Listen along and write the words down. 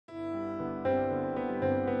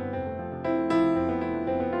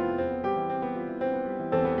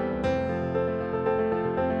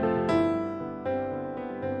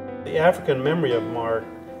the African memory of Mark,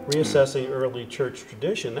 reassessing early church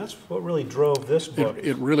tradition, that's what really drove this book.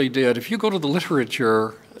 It really did. If you go to the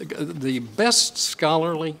literature, the best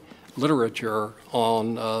scholarly literature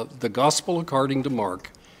on the Gospel according to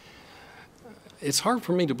Mark, it's hard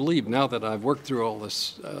for me to believe now that I've worked through all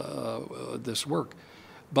this, this work,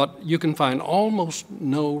 but you can find almost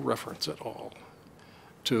no reference at all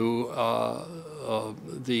to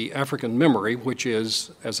the African memory, which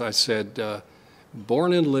is, as I said,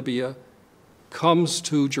 born in Libya, comes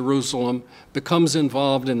to Jerusalem, becomes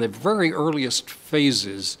involved in the very earliest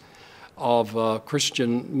phases of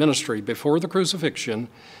Christian ministry before the crucifixion,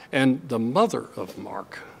 and the mother of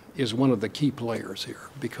Mark is one of the key players here,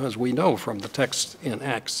 because we know from the text in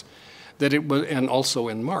Acts that it was, and also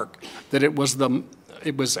in Mark, that it was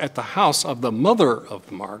at the house of the mother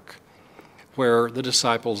of Mark where the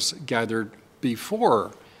disciples gathered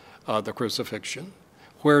before the crucifixion,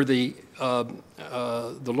 where the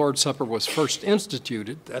Lord's Supper was first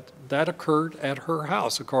instituted. That occurred at her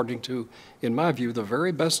house, according to, in my view, the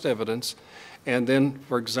very best evidence. And then,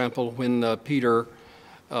 for example, when Peter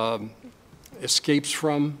escapes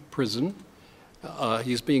from prison,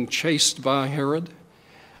 he's being chased by Herod.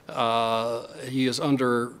 He is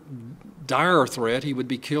under dire threat. He would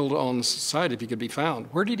be killed on sight if he could be found.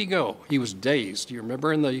 Where did he go? He was dazed. Do you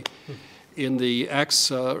remember in the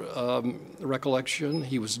Acts recollection,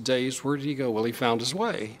 he was dazed. Where did he go? Well, he found his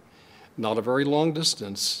way, not a very long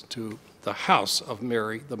distance, to the house of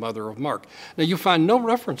Mary, the mother of Mark. Now, you find no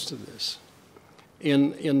reference to this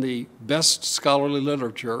in the best scholarly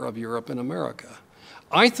literature of Europe and America.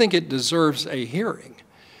 I think it deserves a hearing.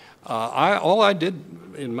 All I did,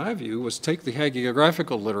 in my view, was take the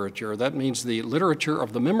hagiographical literature, that means the literature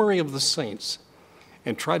of the memory of the saints,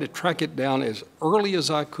 and try to track it down as early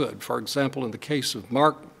as I could. For example, in the case of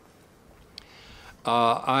Mark,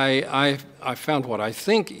 I found what I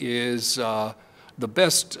think is the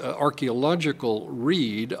best archaeological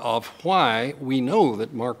read of why we know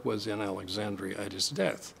that Mark was in Alexandria at his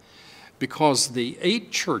death. Because the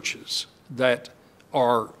 8 churches that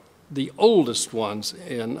are the oldest ones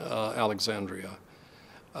in Alexandria,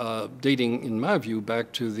 dating, in my view,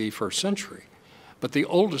 back to the 1st century, but the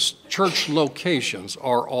oldest church locations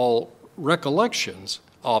are all recollections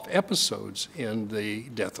of episodes in the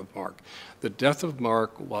death of Mark. The death of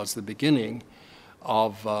Mark was the beginning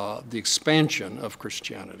of the expansion of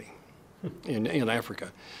Christianity in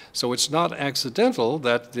Africa. So it's not accidental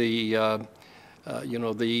that the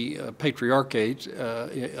patriarchate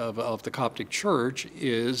of the Coptic Church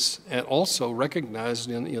is, and also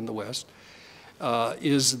recognized in the West,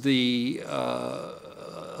 is the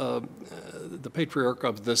patriarch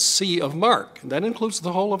of the Sea of Mark. That includes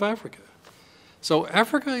the whole of Africa. So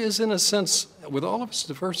Africa is, in a sense, with all of its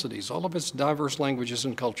diversities, all of its diverse languages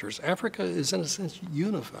and cultures, Africa is, in a sense,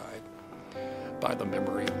 unified by the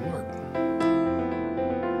memory of Mark.